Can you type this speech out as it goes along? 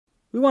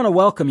We want to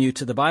welcome you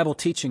to the Bible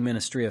teaching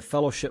ministry of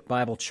Fellowship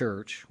Bible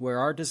Church, where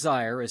our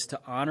desire is to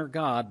honor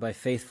God by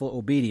faithful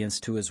obedience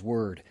to His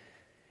Word.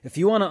 If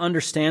you want to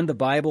understand the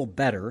Bible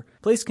better,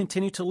 please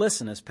continue to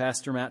listen as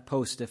Pastor Matt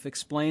Postiff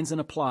explains and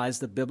applies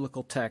the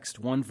biblical text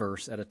one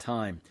verse at a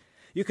time.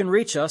 You can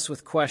reach us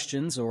with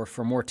questions or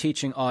for more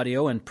teaching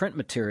audio and print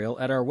material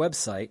at our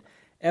website,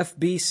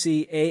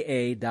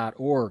 fbcaa.org.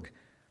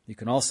 You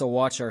can also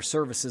watch our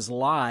services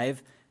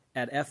live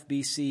at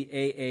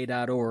fbcaa.org/live.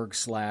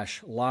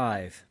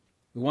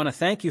 We want to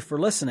thank you for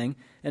listening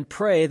and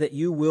pray that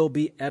you will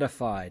be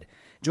edified.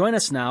 Join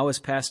us now as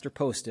Pastor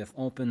Postiff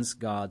opens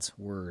God's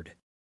Word.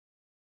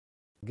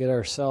 Get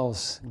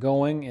ourselves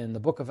going in the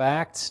book of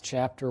Acts,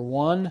 chapter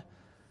 1.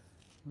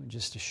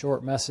 Just a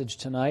short message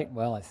tonight.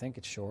 Well, I think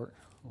it's short.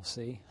 We'll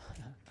see.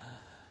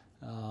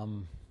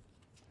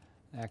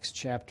 Acts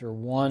chapter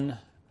 1,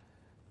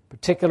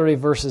 particularly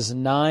verses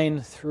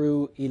 9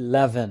 through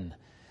 11.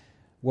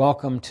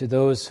 Welcome to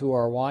those who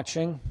are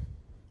watching,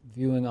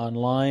 viewing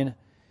online.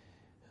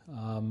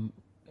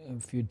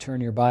 If you'd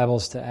turn your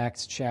Bibles to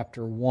Acts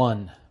chapter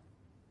 1.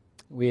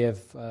 We have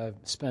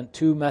spent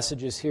 2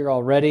 messages here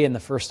already in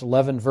the first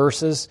 11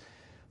 verses,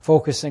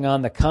 focusing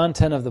on the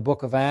content of the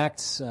book of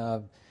Acts,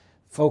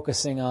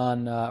 focusing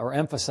on, or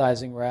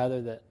emphasizing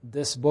rather, that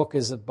this book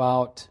is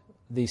about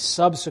the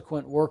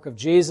subsequent work of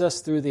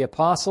Jesus through the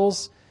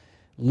apostles.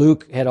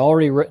 Luke had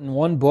already written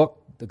one book,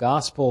 the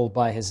Gospel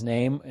by his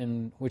name,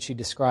 in which he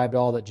described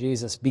all that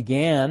Jesus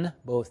began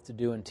both to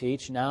do and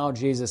teach. Now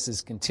Jesus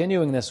is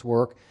continuing this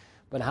work,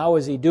 but how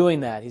is he doing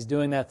that? He's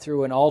doing that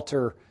through an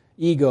alter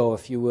ego,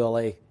 if you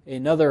will,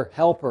 another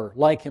helper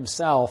like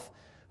himself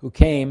who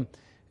came,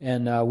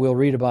 and we'll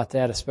read about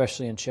that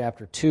especially in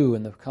chapter 2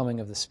 in the coming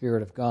of the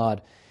Spirit of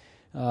God.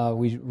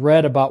 We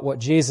read about what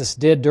Jesus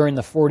did during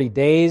the 40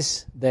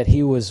 days that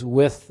he was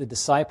with the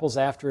disciples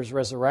after his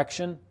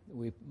resurrection.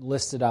 We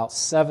listed out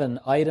 7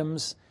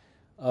 items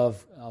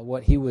of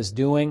what he was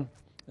doing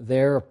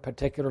there,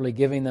 particularly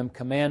giving them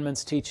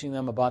commandments, teaching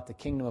them about the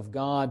kingdom of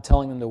God,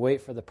 telling them to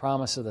wait for the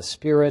promise of the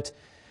Spirit,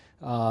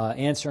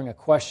 answering a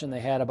question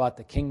they had about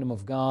the kingdom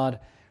of God,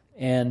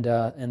 and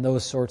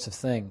those sorts of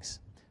things.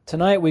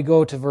 Tonight we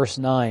go to verse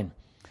 9,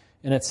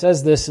 and it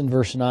says this in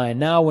verse 9,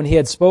 "Now when he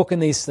had spoken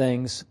these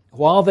things,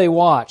 while they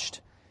watched,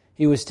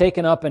 he was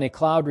taken up, and a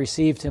cloud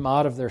received him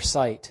out of their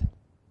sight.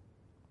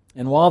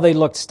 And while they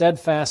looked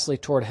steadfastly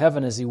toward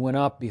heaven as he went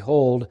up,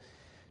 behold,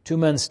 2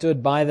 men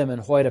stood by them in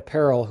white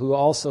apparel, who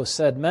also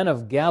said, 'Men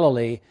of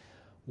Galilee,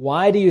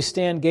 why do you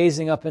stand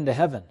gazing up into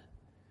heaven?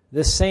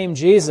 This same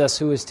Jesus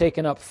who is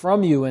taken up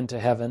from you into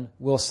heaven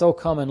will so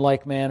come in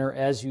like manner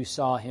as you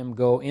saw him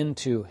go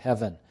into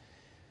heaven.'"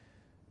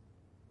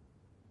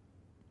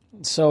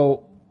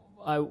 So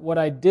what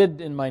I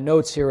did in my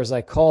notes here is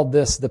I called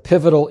this the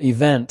pivotal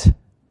event,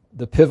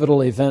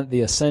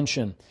 the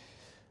ascension.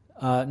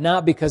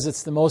 Not because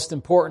it's the most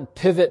important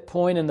pivot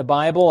point in the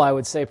Bible. I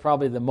would say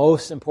probably the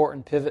most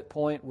important pivot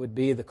point would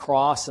be the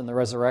cross and the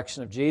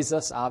resurrection of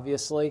Jesus,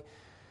 obviously.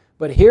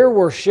 But here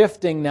we're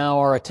shifting now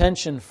our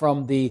attention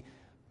from the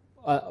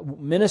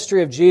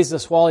ministry of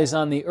Jesus while he's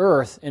on the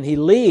earth, and he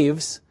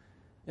leaves,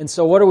 and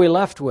so what are we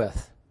left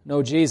with?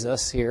 No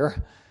Jesus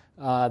here.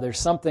 There's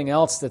something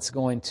else that's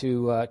going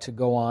to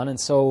go on, and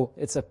so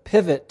it's a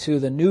pivot to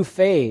the new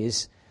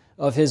phase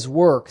of his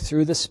work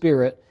through the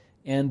Spirit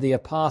and the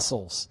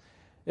apostles.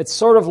 It's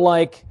sort of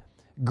like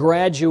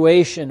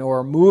graduation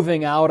or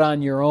moving out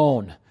on your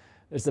own.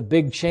 There's a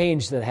big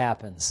change that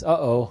happens.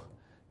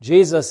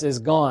 Jesus is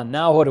gone.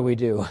 Now what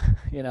do?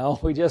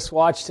 We just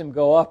watched him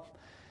go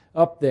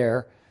up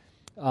there.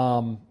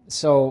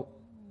 So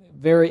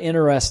very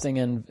interesting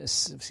and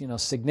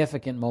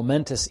significant,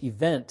 momentous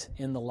event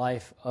in the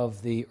life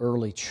of the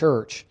early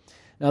church.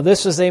 Now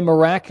this is a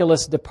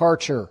miraculous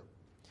departure.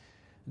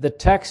 The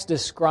text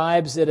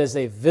describes it as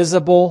a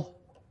visible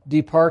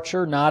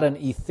departure, not an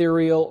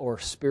ethereal or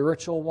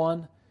spiritual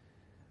one.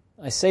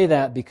 I say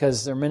that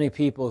because there are many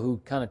people who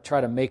kind of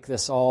try to make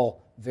this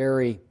all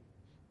very,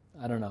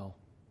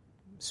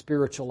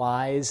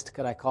 spiritualized,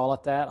 could I call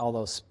it that?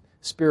 Although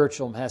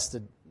spiritual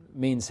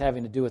means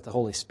having to do with the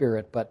Holy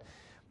Spirit, but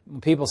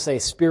when people say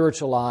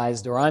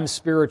spiritualized or I'm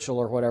spiritual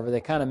or whatever, they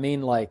kind of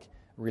mean like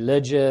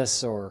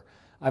religious, or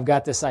I've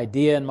got this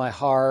idea in my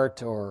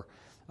heart, or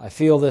I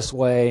feel this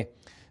way.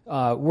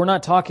 We're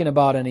not talking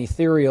about an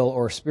ethereal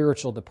or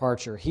spiritual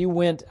departure. He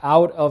went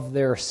out of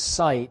their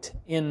sight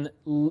in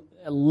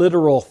a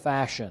literal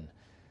fashion.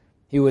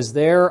 He was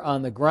there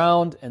on the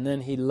ground and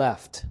then he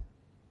left.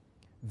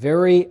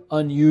 Very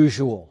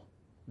unusual,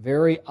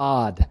 very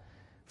odd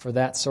for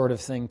that sort of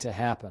thing to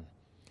happen.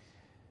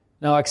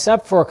 Now,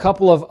 except for a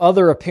couple of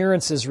other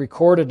appearances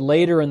recorded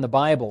later in the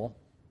Bible,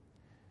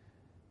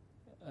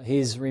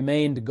 he's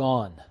remained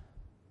gone.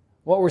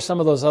 What were some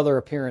of those other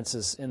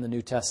appearances in the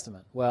New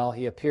Testament? Well,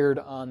 he appeared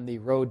on the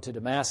road to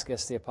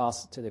Damascus to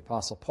the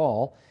Apostle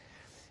Paul.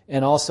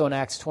 And also in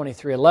Acts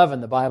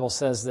 23:11, the Bible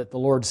says that the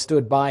Lord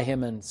stood by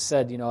him and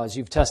said, as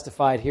you've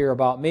testified here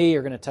about me,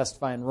 you're going to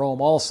testify in Rome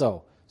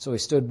also. So he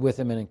stood with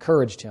him and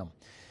encouraged him.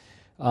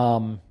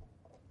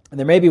 And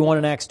there may be one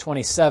in Acts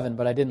 27,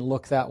 but I didn't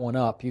look that one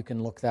up. You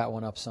can look that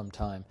one up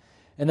sometime.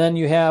 And then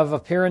you have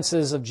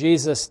appearances of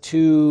Jesus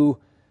to,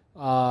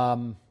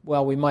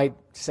 we might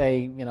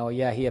say,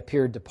 he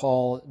appeared to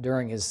Paul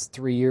during his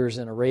 3 years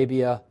in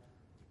Arabia,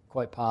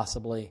 quite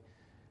possibly.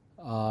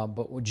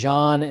 But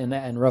John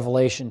in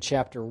Revelation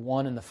chapter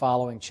 1 and the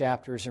following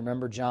chapters,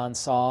 remember John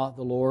saw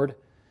the Lord.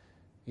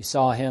 He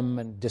saw him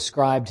and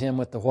described him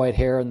with the white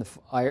hair and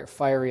the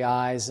fiery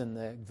eyes and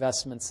the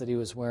vestments that he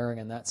was wearing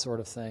and that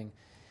sort of thing.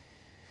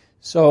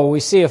 So we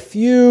see a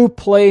few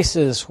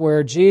places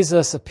where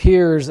Jesus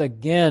appears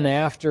again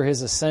after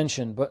his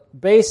ascension, but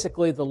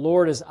basically the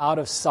Lord is out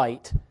of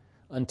sight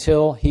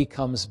until he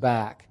comes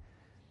back.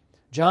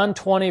 John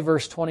 20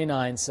 verse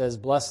 29 says,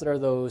 "Blessed are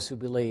those who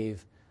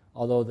believe,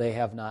 although they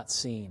have not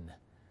seen."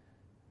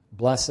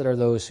 Blessed are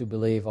those who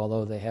believe,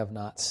 although they have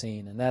not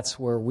seen. And that's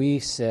where we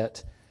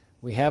sit.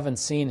 We haven't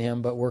seen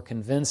him, but we're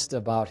convinced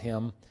about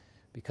him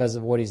because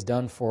of what he's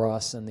done for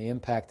us and the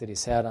impact that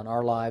he's had on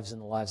our lives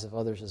and the lives of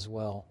others as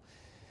well.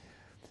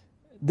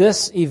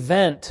 This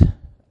event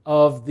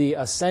of the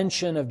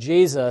ascension of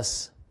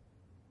Jesus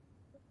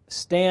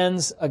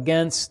stands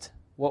against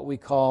what we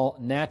call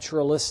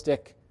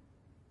naturalistic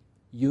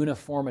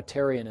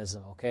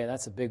uniformitarianism. Okay,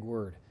 that's a big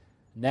word.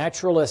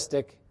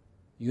 Naturalistic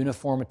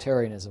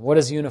uniformitarianism. What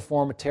does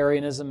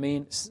uniformitarianism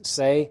mean?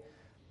 Say,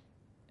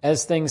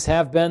 as things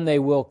have been, they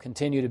will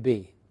continue to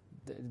be.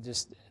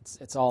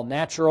 It's all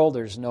natural.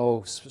 There's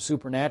no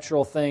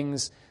supernatural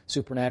things.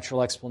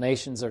 Supernatural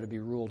explanations are to be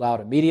ruled out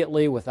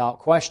immediately without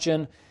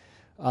question.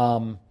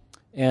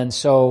 And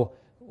so,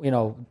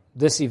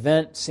 this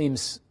event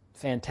seems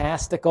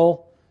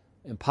fantastical,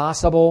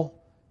 impossible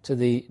to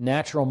the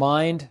natural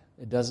mind.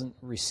 It doesn't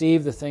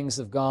receive the things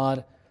of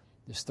God,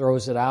 just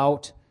throws it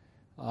out.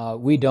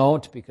 We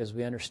don't, because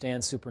we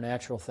understand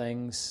supernatural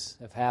things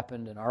have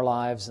happened in our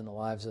lives and the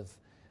lives of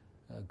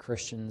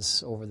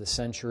Christians over the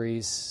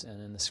centuries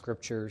and in the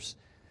Scriptures.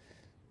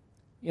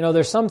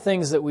 There's some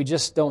things that we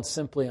just don't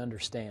simply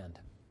understand.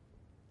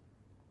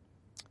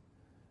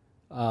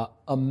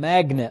 A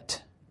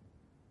magnet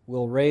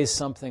will raise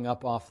something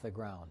up off the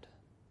ground,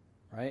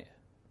 right?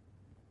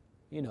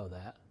 You know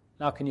that.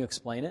 Now, can you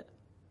explain it?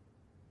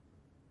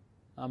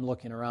 I'm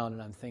looking around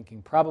and I'm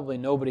thinking, probably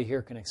nobody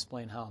here can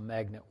explain how a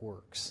magnet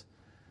works.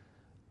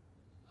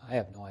 I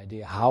have no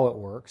idea how it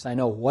works. I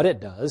know what it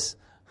does.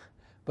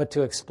 But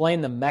to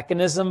explain the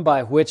mechanism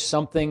by which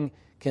something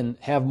can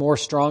have more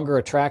stronger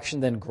attraction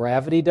than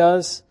gravity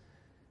does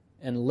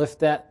and lift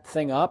that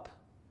thing up,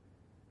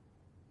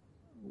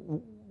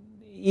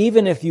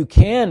 even if you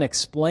can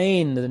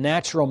explain the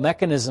natural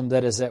mechanism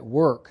that is at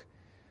work,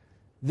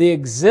 the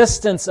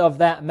existence of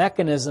that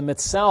mechanism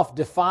itself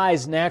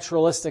defies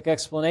naturalistic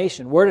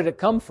explanation. Where did it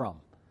come from?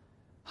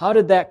 How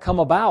did that come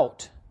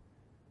about?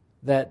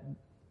 That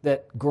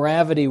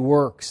gravity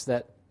works,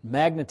 that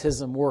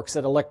magnetism works,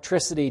 that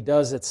electricity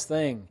does its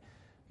thing.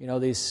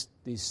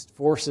 These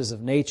forces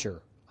of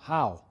nature.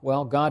 How?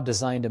 Well, God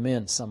designed them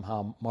in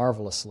somehow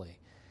marvelously.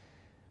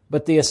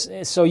 But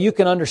so you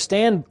can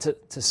understand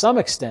to some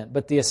extent,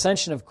 but the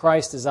ascension of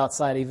Christ is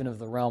outside even of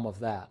the realm of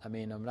that. I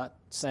mean, I'm not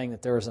saying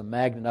that there was a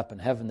magnet up in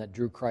heaven that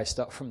drew Christ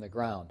up from the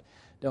ground.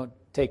 Don't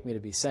take me to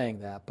be saying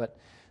that. But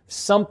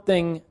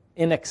something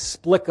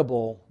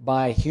inexplicable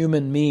by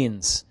human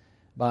means,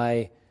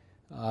 by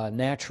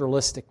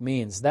naturalistic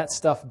means, that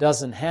stuff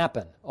doesn't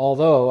happen.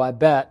 Although, I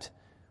bet,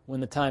 when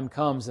the time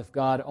comes, if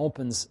God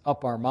opens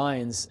up our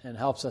minds and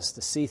helps us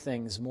to see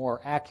things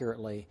more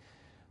accurately,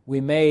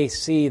 we may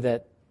see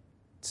that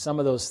some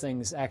of those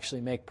things actually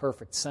make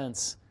perfect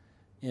sense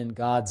in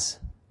God's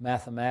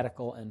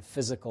mathematical and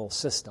physical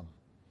system,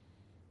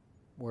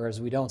 whereas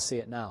we don't see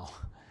it now.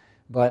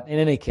 But in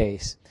any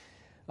case,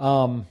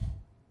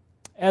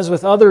 as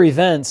with other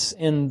events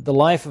in the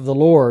life of the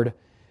Lord,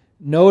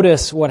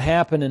 notice what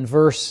happened in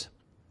verse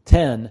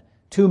 10.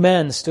 2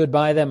 men stood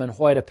by them in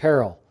white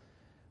apparel.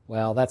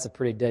 Well, that's a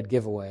pretty dead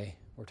giveaway.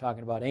 We're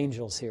talking about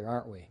angels here,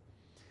 aren't we?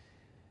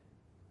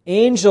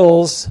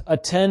 Angels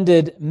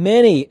attended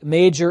many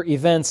major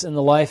events in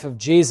the life of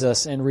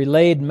Jesus and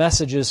relayed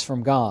messages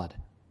from God.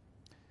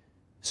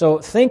 So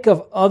think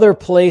of other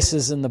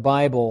places in the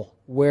Bible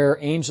where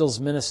angels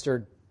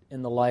ministered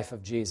in the life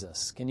of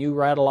Jesus. Can you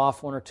rattle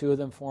off one or two of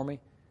them for me?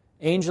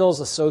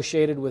 Angels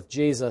associated with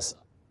Jesus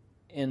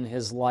in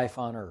his life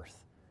on earth.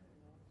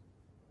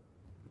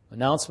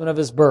 Announcement of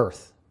his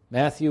birth,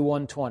 Matthew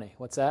 1:20.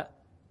 What's that?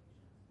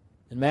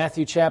 In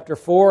Matthew chapter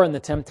 4, in the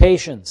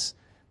temptations,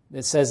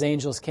 it says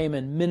angels came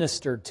and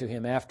ministered to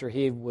him after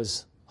he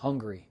was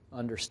hungry,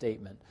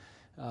 understatement,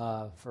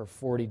 for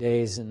 40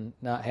 days and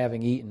not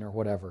having eaten or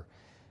whatever.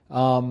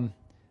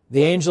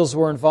 The angels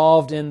were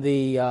involved in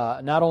the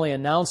not only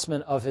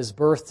announcement of his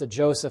birth to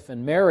Joseph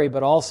and Mary,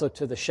 but also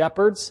to the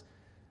shepherds.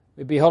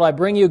 Behold, I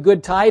bring you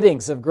good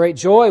tidings of great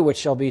joy, which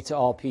shall be to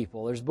all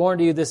people. There's born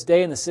to you this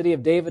day in the city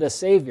of David a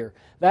Savior.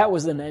 That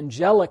was an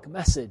angelic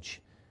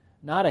message,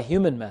 not a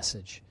human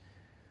message.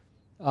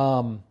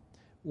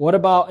 What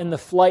about in the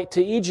flight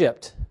to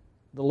Egypt?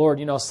 The Lord,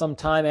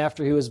 sometime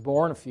after he was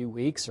born, a few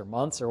weeks or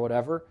months or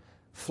whatever,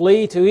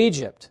 flee to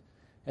Egypt.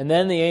 And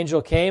then the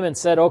angel came and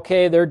said,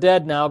 okay, they're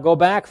dead now, go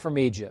back from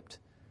Egypt.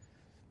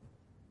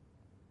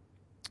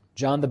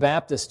 John the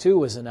Baptist, too,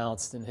 was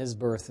announced in his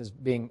birth as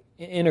being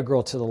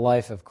integral to the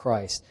life of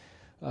Christ.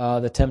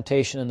 The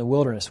temptation in the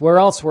wilderness. Where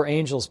else were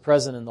angels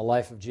present in the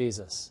life of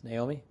Jesus?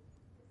 Naomi?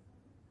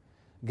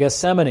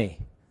 Gethsemane.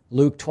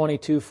 Luke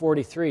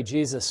 22:43.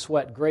 Jesus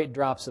sweat great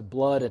drops of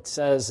blood, it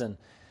says, and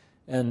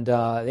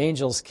the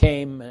angels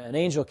came. An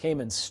angel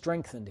came and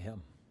strengthened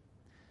him.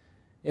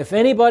 If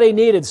anybody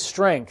needed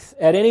strength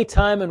at any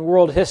time in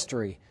world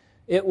history,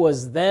 it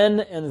was then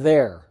and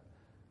there.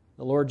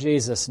 The Lord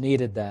Jesus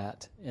needed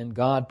that, and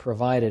God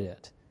provided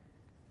it.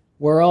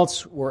 Where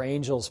else were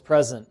angels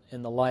present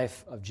in the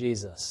life of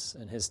Jesus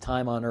and his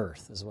time on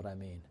earth, is what I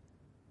mean.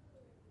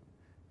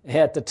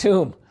 At the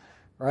tomb,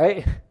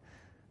 right?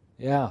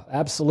 Yeah,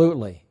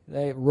 absolutely.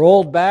 They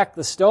rolled back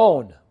the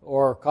stone,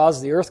 or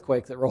caused the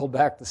earthquake that rolled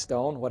back the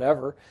stone,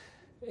 whatever.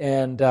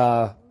 And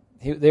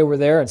they were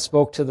there and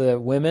spoke to the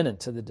women and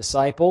to the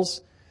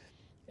disciples.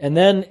 And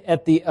then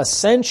at the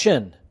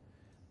ascension,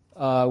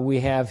 we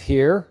have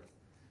here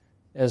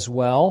as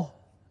well.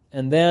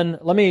 And then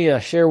let me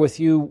share with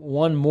you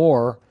one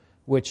more,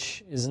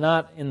 which is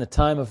not in the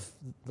time of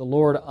the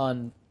Lord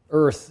on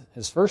earth,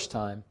 his first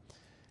time,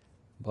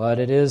 but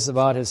it is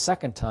about his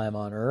second time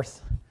on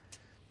earth.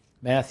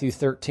 Matthew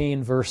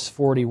 13, verse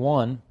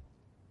 41.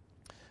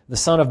 The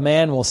Son of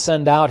Man will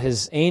send out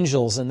his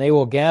angels, and they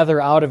will gather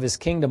out of his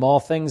kingdom all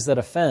things that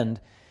offend,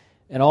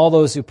 and all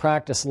those who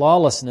practice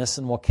lawlessness,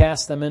 and will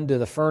cast them into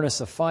the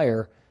furnace of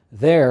fire.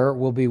 There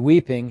will be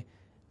wailing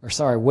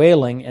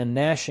and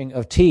gnashing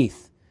of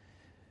teeth.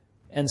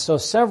 And so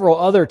several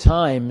other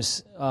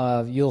times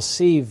you'll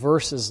see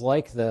verses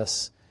like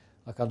this.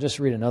 Like, I'll just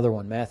read another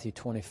one, Matthew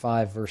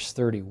 25, verse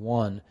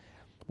 31.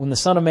 When the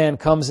Son of Man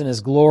comes in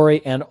his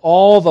glory, and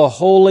all the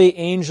holy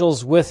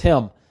angels with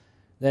him,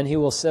 then he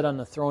will sit on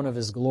the throne of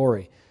his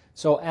glory.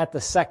 So at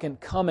the second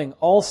coming,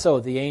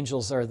 also the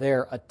angels are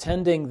there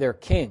attending their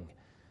king.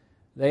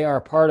 They are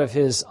part of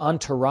his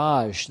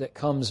entourage that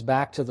comes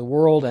back to the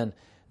world, and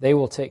they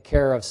will take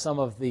care of some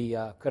of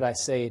the,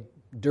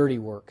 dirty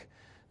work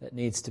that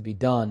needs to be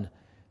done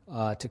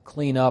to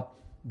clean up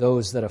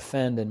those that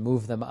offend and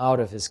move them out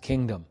of his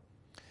kingdom.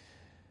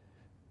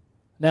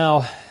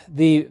 Now,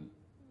 the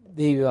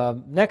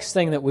next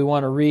thing that we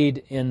want to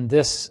read in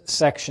this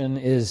section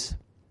is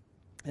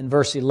in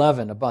verse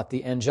 11 about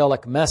the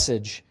angelic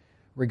message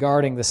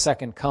regarding the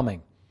second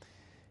coming.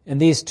 And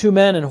these two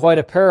men in white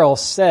apparel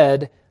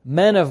said,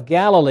 "Men of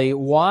Galilee,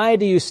 why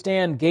do you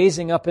stand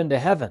gazing up into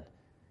heaven?"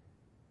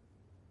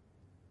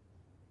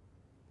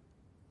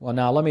 Well,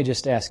 now let me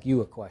just ask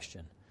you a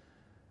question.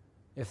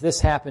 If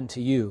this happened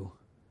to you,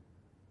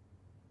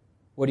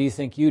 what do you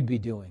think you'd be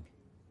doing?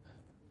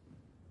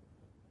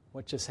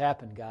 What just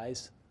happened,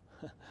 guys?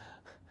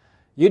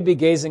 You'd be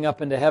gazing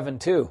up into heaven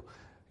too,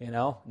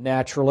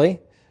 naturally.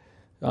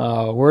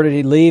 Where did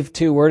he leave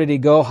to? Where did he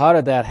go? How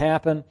did that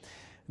happen?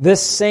 They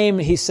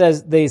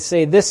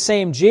say, this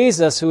same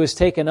Jesus who is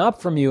taken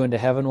up from you into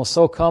heaven will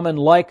so come in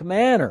like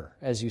manner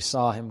as you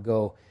saw him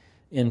go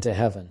into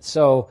heaven.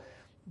 So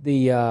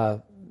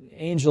the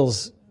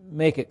angels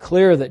make it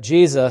clear that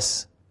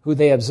Jesus, who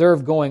they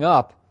observed going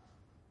up,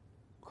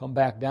 come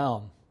back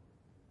down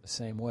the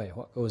same way.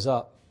 What goes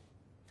up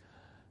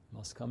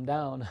must come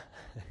down.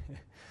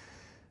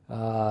 It's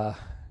a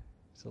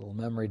little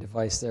memory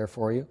device there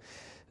for you.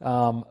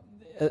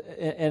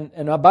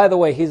 And by the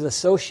way,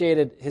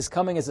 his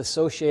coming is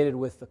associated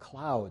with the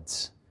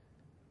clouds.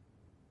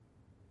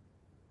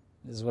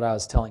 This is what I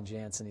was telling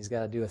Jansen. He's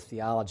got to do a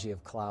theology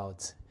of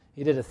clouds.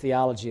 He did a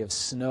theology of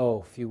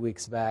snow a few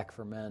weeks back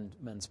for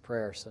men's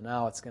prayer, so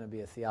now it's going to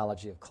be a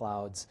theology of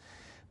clouds.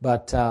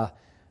 But,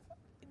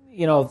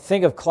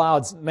 think of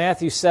clouds.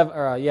 Matthew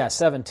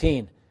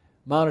 17,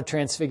 Mount of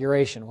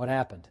Transfiguration, what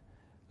happened?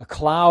 A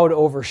cloud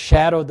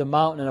overshadowed the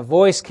mountain, and a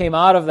voice came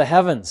out of the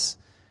heavens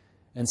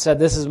and said,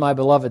 "This is my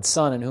beloved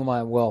Son, in whom I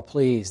am well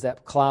pleased."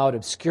 That cloud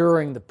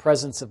obscuring the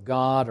presence of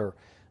God, or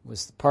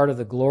was part of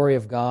the glory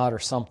of God or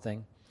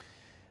something.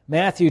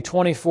 Matthew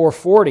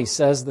 24:40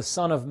 says, "The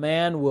Son of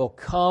Man will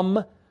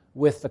come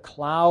with the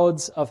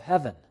clouds of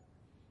heaven."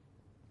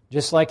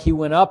 Just like he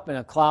went up and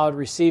a cloud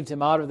received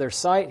him out of their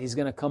sight, he's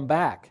going to come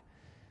back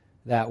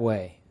that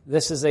way.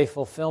 This is a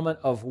fulfillment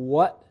of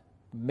what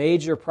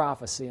major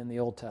prophecy in the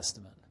Old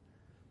Testament?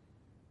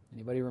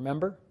 Anybody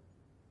remember?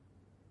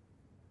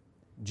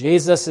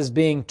 Jesus is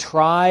being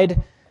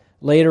tried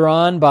later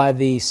on by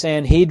the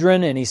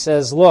Sanhedrin, and he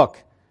says,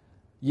 look,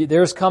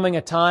 there's coming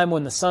a time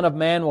when the Son of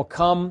Man will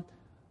come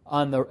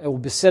it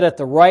will sit at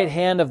the right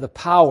hand of the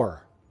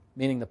power,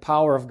 meaning the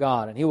power of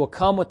God, and he will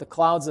come with the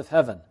clouds of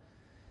heaven.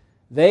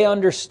 They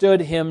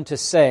understood him to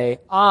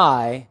say,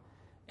 "I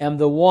am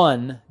the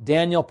one,"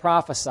 Daniel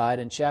prophesied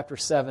in chapter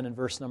 7 and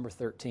verse number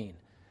 13,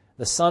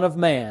 "the Son of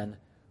Man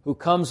who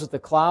comes with the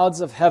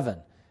clouds of heaven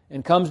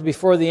and comes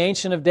before the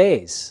Ancient of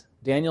Days,"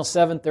 Daniel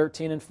 7,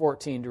 13 and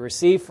 14, "to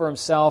receive for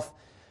himself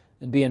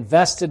and be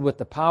invested with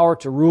the power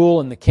to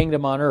rule in the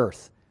kingdom on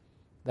earth."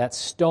 That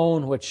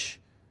stone which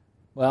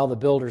Well, the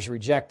builders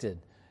rejected.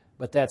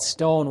 But that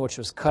stone which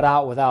was cut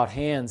out without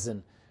hands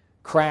and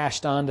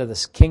crashed onto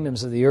the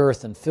kingdoms of the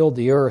earth and filled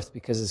the earth,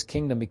 because his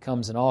kingdom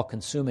becomes an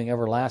all-consuming,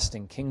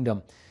 everlasting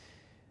kingdom.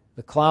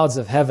 The clouds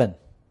of heaven.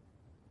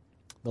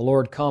 The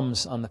Lord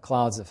comes on the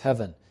clouds of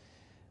heaven.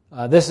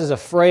 This is a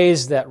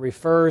phrase that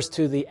refers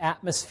to the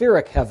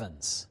atmospheric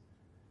heavens.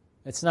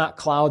 It's not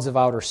clouds of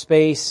outer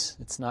space.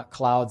 It's not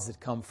clouds that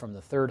come from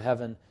the third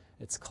heaven.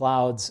 It's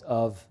clouds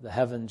of the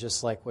heaven,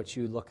 just like what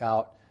you look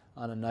out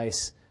on a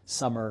nice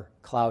summer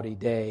cloudy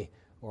day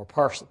or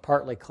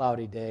partly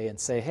cloudy day and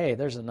say, hey,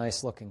 there's a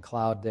nice looking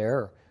cloud there,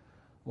 or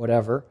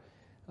whatever.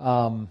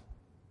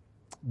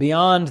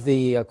 Beyond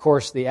of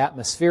course, the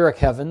atmospheric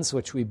heavens,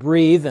 which we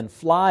breathe and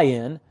fly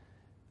in,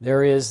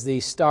 there is the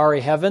starry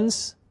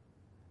heavens.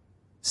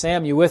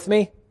 Sam, you with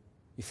me?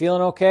 You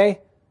feeling okay?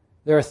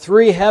 There are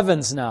 3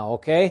 heavens now,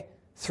 okay?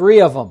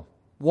 3 of them.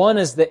 1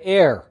 is the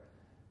air.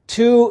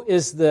 2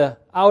 is the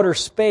outer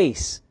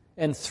space.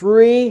 And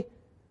 3,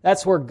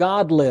 that's where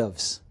God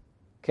lives.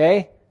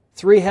 Okay?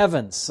 3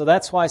 heavens. So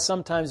that's why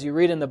sometimes you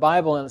read in the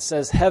Bible and it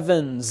says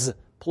heavens,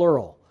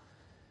 plural.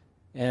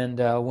 And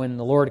when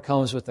the Lord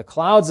comes with the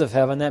clouds of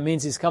heaven, that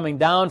means He's coming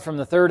down from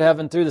the third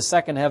heaven through the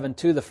second heaven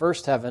to the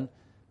first heaven,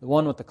 the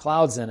one with the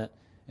clouds in it,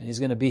 and He's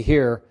going to be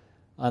here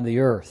on the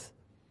earth.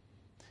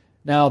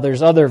 Now,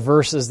 there's other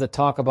verses that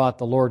talk about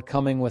the Lord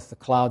coming with the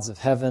clouds of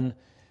heaven.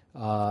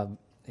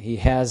 He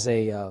has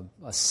a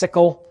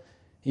sickle.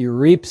 He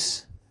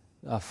reaps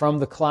from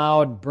the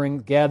cloud,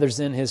 gathers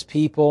in His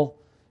people.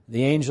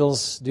 The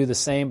angels do the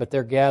same, but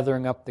they're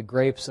gathering up the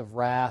grapes of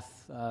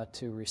wrath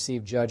to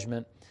receive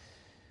judgment.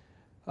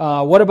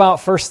 What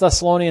about 1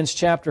 Thessalonians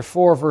chapter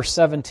 4, verse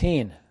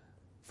 17?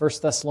 1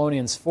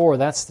 Thessalonians 4,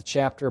 that's the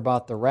chapter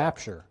about the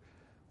rapture.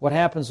 What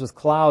happens with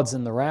clouds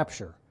in the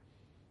rapture?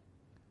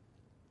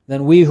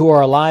 Then we who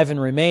are alive and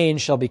remain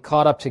shall be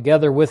caught up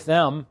together with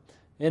them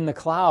in the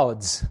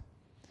clouds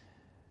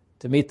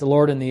to meet the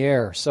Lord in the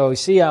air. So you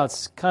see how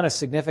it's kind of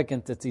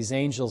significant that these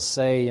angels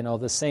say,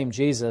 the same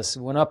Jesus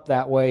went up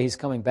that way, He's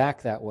coming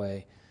back that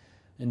way.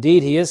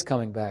 Indeed, He is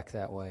coming back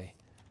that way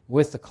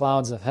with the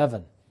clouds of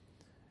heaven.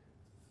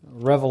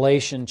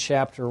 Revelation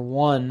chapter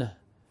 1,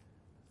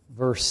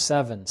 verse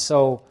 7.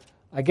 So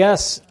I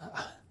guess,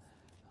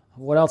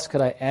 what else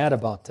could I add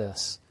about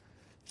this?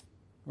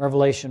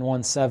 Revelation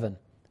 1:7.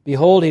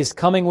 Behold, He's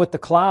coming with the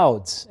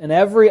clouds, and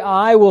every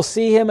eye will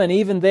see Him, and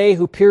even they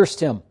who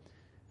pierced Him.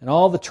 And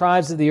all the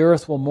tribes of the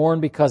earth will mourn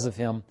because of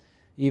Him.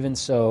 Even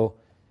so,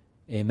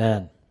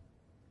 amen.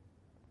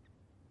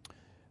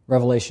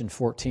 Revelation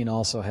 14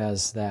 also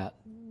has that.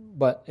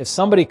 But if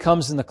somebody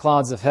comes in the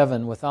clouds of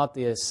heaven without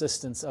the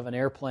assistance of an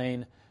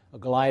airplane, a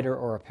glider,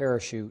 or a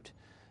parachute,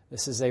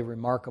 this is a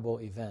remarkable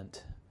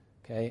event.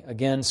 Okay?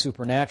 Again,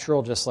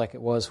 supernatural, just like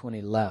it was when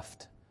He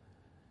left.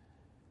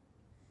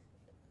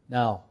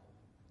 Now,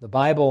 the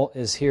Bible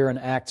is here in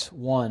Acts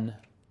 1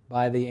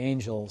 by the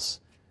angels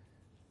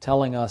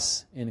telling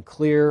us in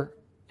clear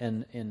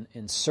and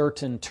in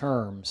certain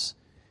terms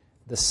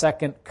the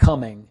second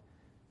coming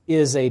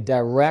is a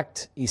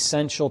direct,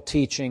 essential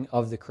teaching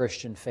of the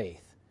Christian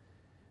faith.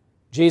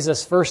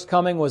 Jesus' first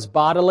coming was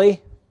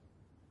bodily.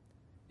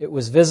 It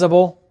was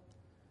visible.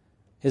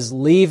 His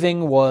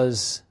leaving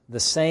was the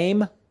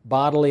same,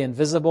 bodily and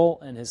visible,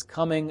 and His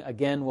coming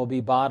again will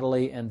be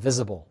bodily and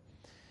visible.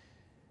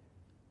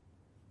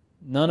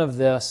 None of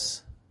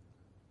this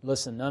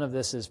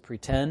is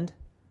pretend.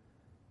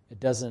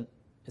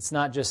 It's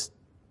not just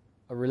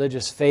a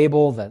religious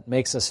fable that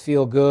makes us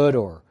feel good,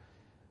 or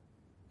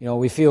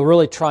we feel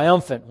really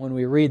triumphant when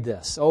we read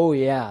this. Oh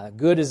yeah,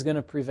 good is going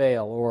to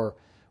prevail, or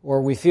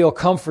we feel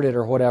comforted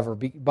or whatever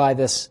by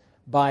this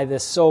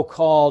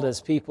so-called,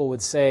 as people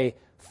would say,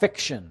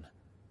 fiction.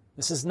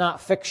 This is not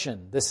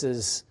fiction. This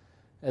is,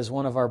 as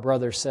one of our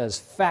brothers says,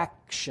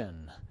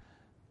 faction.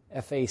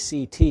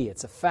 F-A-C-T.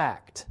 It's a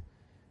fact.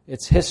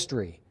 It's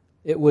history.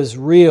 It was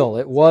real.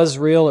 It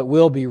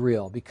will be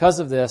real. Because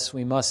of this,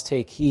 we must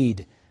take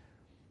heed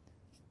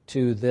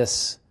to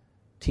this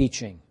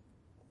teaching.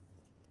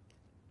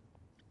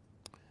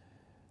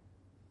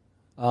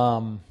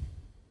 One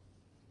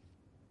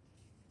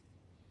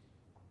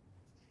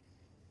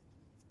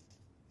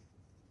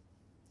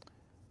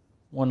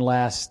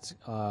last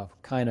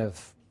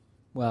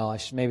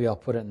maybe I'll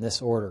put it in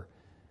this order.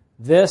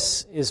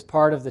 This is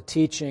part of the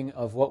teaching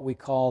of what we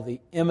call the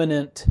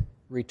imminent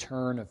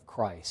return of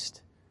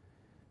Christ.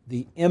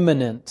 The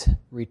imminent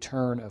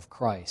return of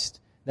Christ.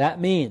 That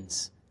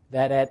means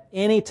that at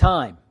any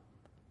time,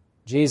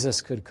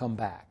 Jesus could come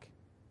back.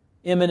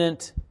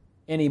 Imminent,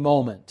 any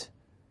moment.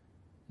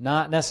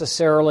 Not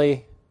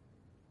necessarily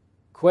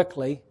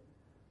quickly.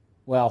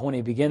 Well, when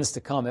He begins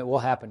to come, it will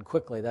happen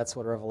quickly. That's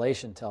what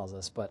Revelation tells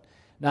us. But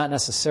not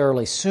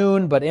necessarily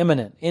soon, but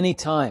imminent, any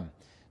time.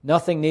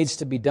 Nothing needs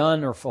to be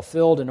done or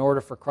fulfilled in order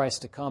for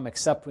Christ to come,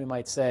 except, we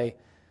might say,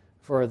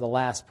 for the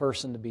last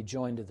person to be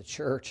joined to the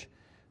church.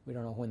 We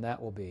don't know when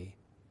that will be.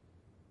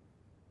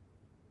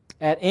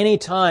 At any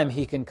time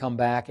He can come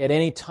back. At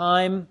any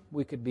time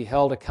we could be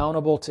held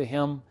accountable to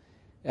Him.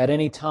 At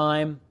any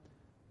time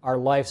our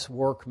life's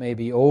work may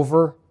be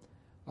over.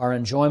 Our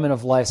enjoyment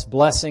of life's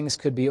blessings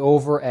could be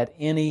over at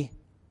any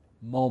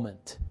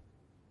moment.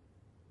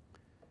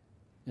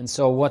 And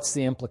so what's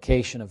the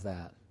implication of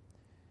that?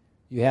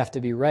 You have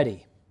to be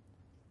ready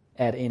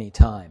at any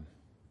time.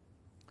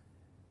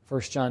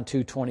 1 John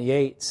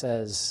 2:28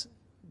 says,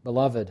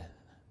 "Beloved,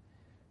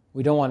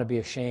 we don't want to be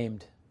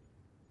ashamed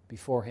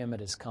before Him at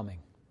His coming."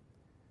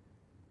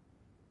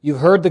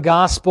 You've heard the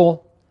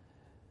gospel,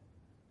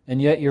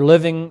 and yet you're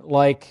living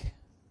like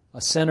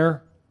a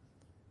sinner,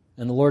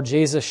 and the Lord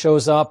Jesus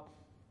shows up.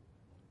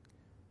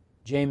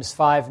 James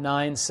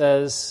 5:9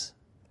 says,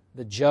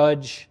 "The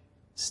judge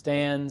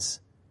stands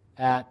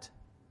at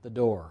the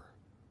door."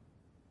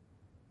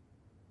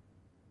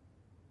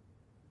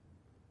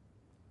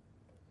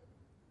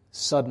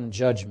 Sudden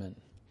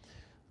judgment.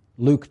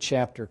 Luke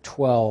chapter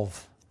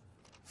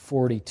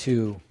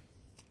 12:42.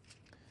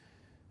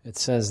 It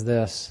says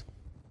this.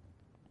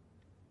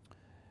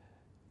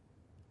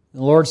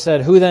 The Lord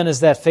said, "Who then is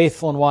that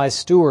faithful and wise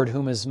steward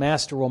whom his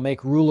master will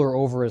make ruler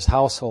over his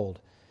household,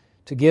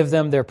 to give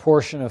them their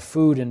portion of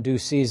food in due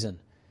season?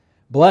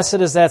 Blessed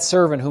is that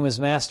servant whom his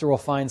master will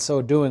find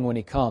so doing when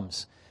he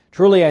comes.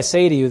 Truly I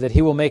say to you that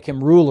he will make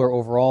him ruler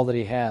over all that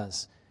he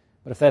has.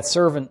 But if that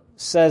servant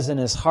says in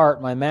his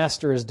heart, 'My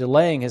master is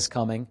delaying his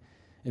coming,'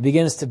 and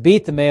begins to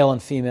beat the male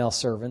and female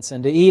servants,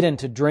 and to eat and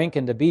to drink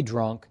and to be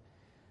drunk,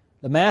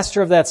 the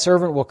master of that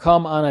servant will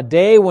come on a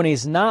day when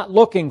he's not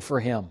looking for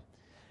him,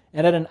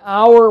 and at an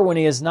hour when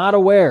he is not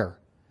aware,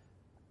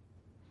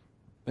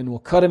 and will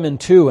cut him in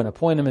two and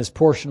appoint him his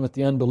portion with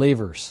the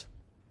unbelievers.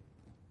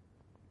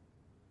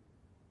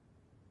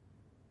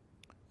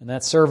 And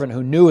that servant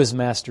who knew his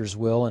master's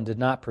will and did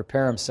not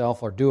prepare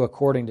himself or do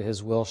according to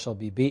his will shall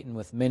be beaten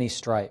with many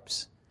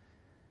stripes.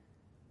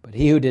 But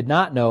he who did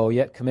not know,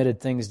 yet committed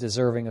things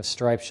deserving of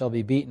stripes, shall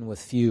be beaten with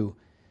few.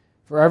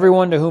 For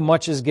everyone to whom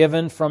much is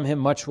given, from him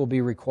much will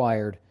be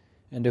required,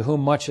 and to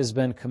whom much has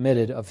been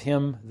committed, of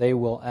him they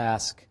will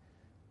ask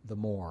the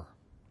more."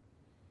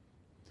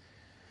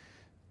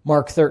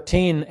 Mark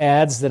 13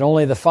 adds that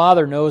only the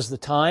Father knows the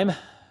time,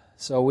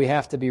 so we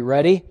have to be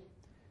ready.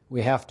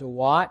 We have to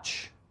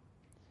watch.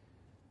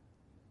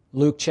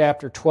 Luke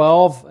chapter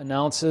 12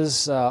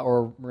 announces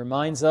or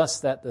reminds us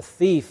that the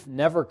thief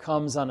never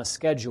comes on a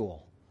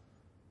schedule,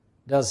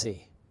 does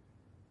he?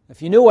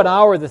 If you knew what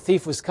hour the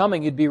thief was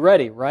coming, you'd be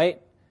ready,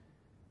 right?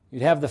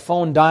 You'd have the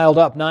phone dialed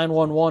up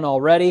 911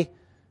 already.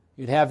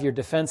 You'd have your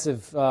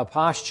defensive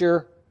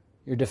posture,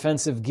 your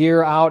defensive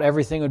gear out.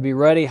 Everything would be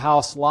ready,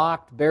 house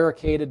locked,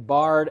 barricaded,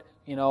 barred,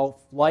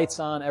 lights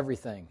on,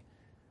 everything.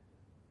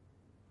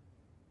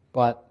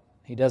 But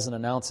he doesn't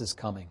announce his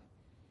coming.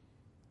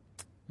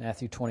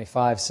 Matthew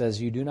 25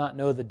 says, "You do not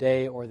know the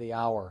day or the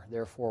hour,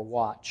 therefore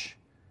watch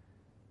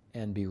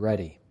and be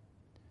ready."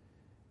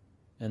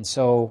 And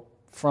so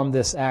from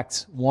this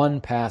Acts 1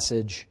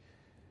 passage,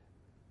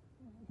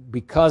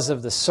 because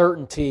of the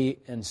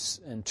certainty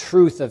and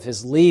truth of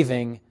his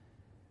leaving,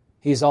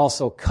 he's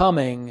also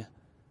coming.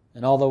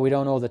 And although we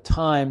don't know the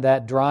time,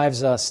 that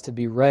drives us to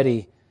be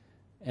ready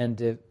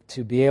and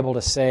to be able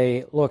to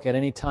say, look, at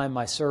any time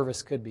my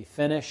service could be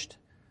finished.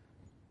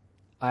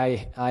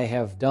 I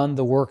have done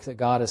the work that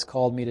God has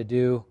called me to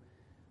do.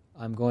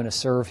 I'm going to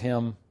serve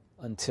Him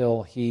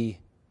until He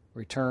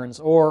returns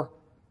or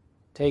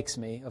takes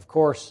me. Of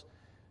course,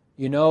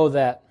 you know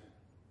that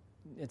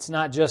it's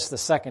not just the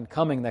second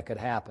coming that could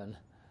happen,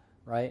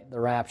 right? The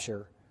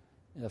rapture,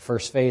 the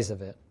first phase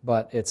of it.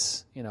 But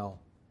it's,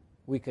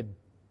 we could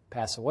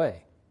pass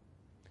away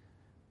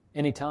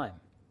anytime.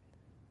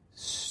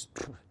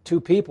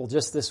 2 people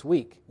just this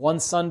week.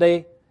 One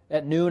Sunday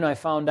at noon I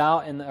found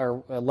out,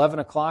 or 11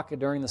 o'clock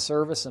during the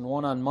service, and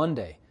one on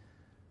Monday.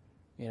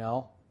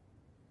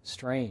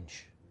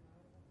 Strange.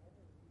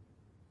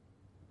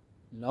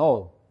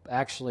 No,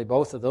 actually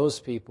both of those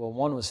people,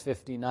 one was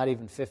 50, not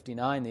even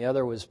 59, the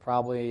other was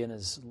probably in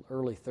his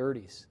early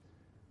 30s.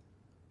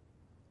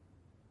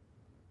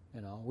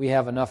 We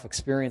have enough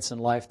experience in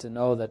life to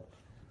know that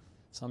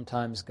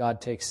sometimes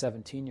God takes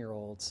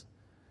 17-year-olds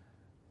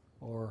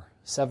or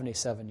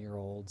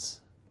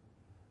 77-year-olds.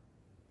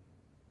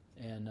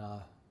 And,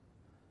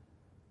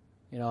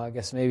 I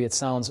guess maybe it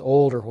sounds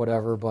old or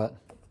whatever, but,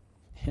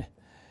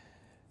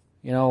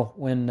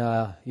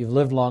 when you've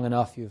lived long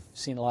enough, you've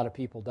seen a lot of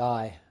people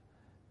die,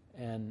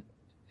 and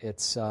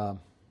it's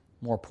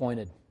more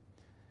pointed.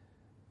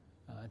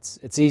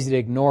 It's easy to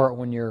ignore it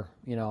when you're,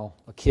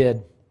 a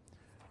kid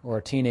or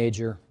a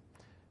teenager,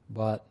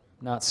 but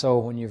not so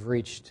when you've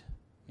reached,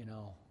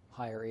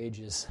 higher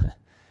ages,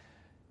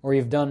 or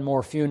you've done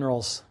more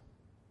funerals.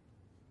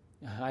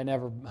 I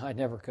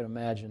never could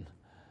imagine.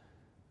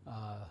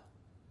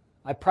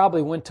 I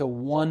probably went to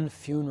one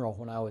funeral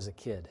when I was a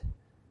kid.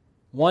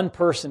 One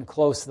person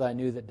close that I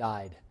knew that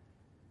died.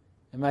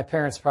 And my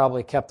parents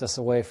probably kept us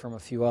away from a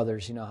few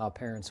others, how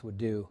parents would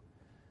do.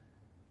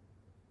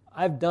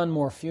 I've done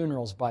more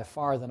funerals by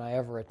far than I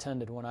ever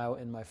attended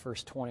in my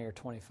first 20 or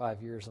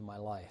 25 years of my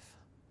life.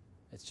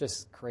 It's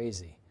just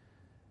crazy.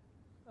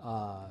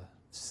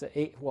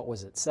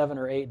 7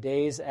 or 8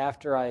 days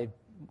after I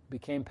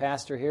became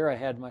pastor here, I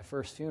had my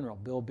first funeral,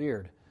 Bill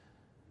Beard.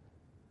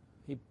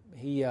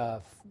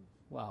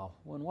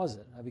 When was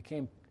it?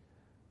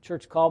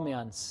 Church called me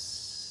on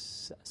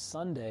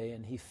Sunday,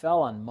 and he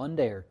fell on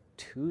Monday or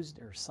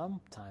Tuesday or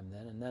sometime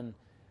then, and then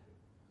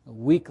a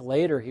week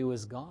later he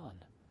was gone.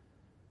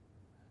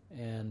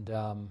 And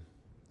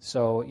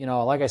so,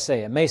 like I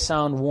say, it may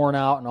sound worn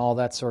out and all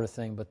that sort of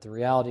thing, but the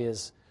reality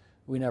is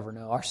we never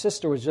know. Our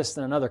sister was just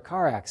in another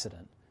car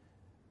accident.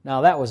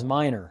 Now, that was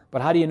minor,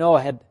 but how do you know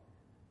it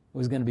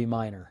was going to be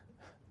minor?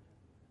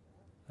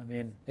 I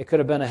mean, it could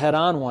have been a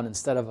head-on one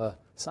instead of a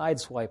side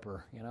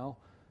swiper,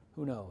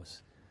 Who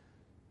knows?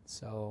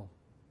 So,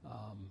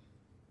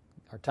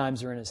 our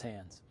times are in His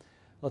hands.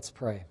 Let's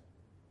pray.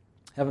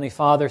 Heavenly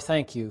Father,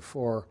 thank You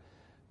for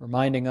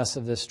reminding us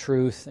of this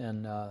truth,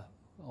 and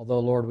although,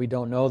 Lord, we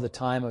don't know the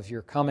time of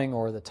Your coming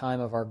or the time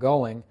of our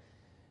going,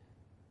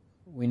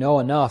 we know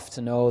enough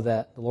to know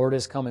that the Lord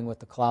is coming with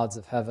the clouds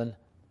of heaven,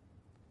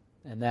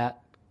 and that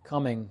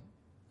coming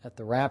at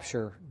the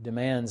rapture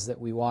demands that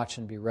we watch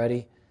and be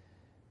ready.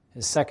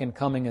 His second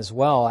coming as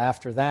well,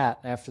 after that,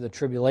 after the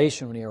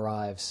tribulation when He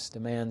arrives,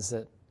 demands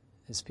that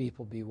His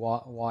people be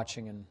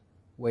watching and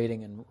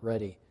waiting and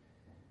ready.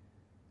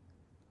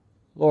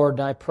 Lord,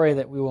 I pray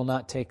that we will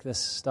not take this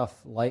stuff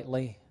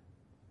lightly.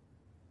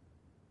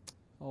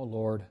 Oh,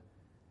 Lord,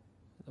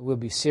 that we'll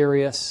be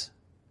serious,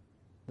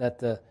 that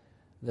the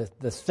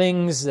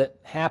things that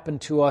happen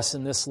to us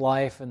in this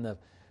life and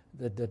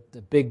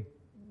the big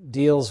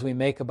deals we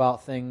make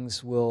about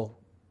things will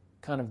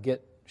kind of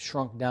get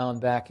shrunk down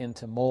back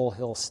into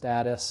molehill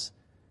status,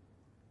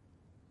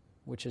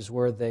 which is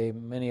where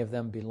many of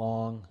them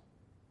belong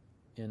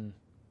in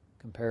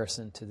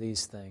comparison to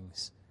these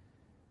things.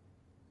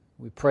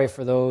 We pray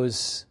for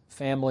those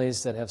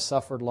families that have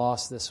suffered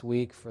loss this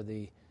week, for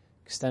the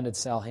extended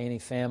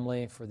Salhaney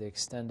family, for the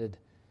extended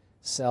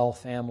Sell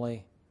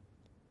family.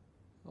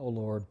 Oh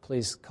Lord,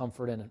 please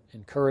comfort and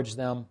encourage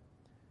them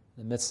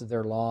in the midst of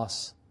their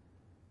loss.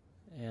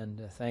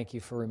 And thank You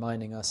for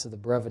reminding us of the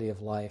brevity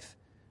of life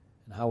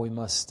and how we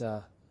must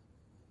have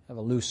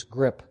a loose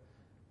grip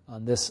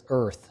on this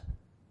earth,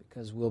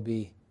 because we'll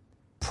be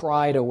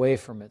pried away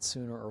from it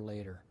sooner or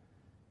later.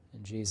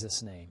 In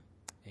Jesus' name,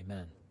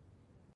 amen.